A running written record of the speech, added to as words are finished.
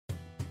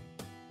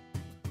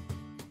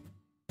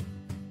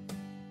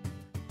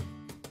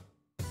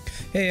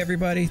Hey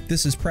everybody,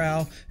 this is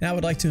Prowl, and I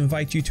would like to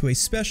invite you to a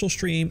special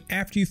stream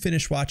after you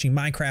finish watching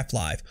Minecraft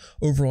Live.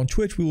 Over on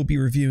Twitch, we will be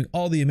reviewing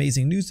all the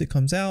amazing news that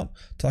comes out,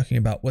 talking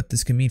about what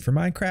this can mean for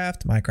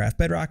Minecraft, Minecraft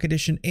Bedrock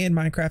Edition, and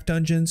Minecraft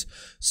Dungeons.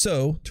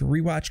 So, to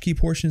rewatch key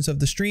portions of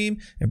the stream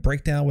and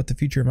break down what the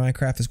future of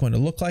Minecraft is going to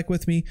look like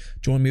with me,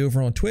 join me over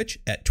on Twitch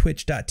at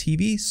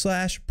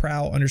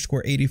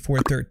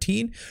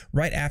twitch.tv/prowl_8413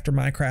 right after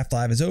Minecraft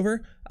Live is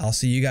over. I'll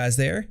see you guys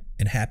there,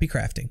 and happy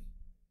crafting.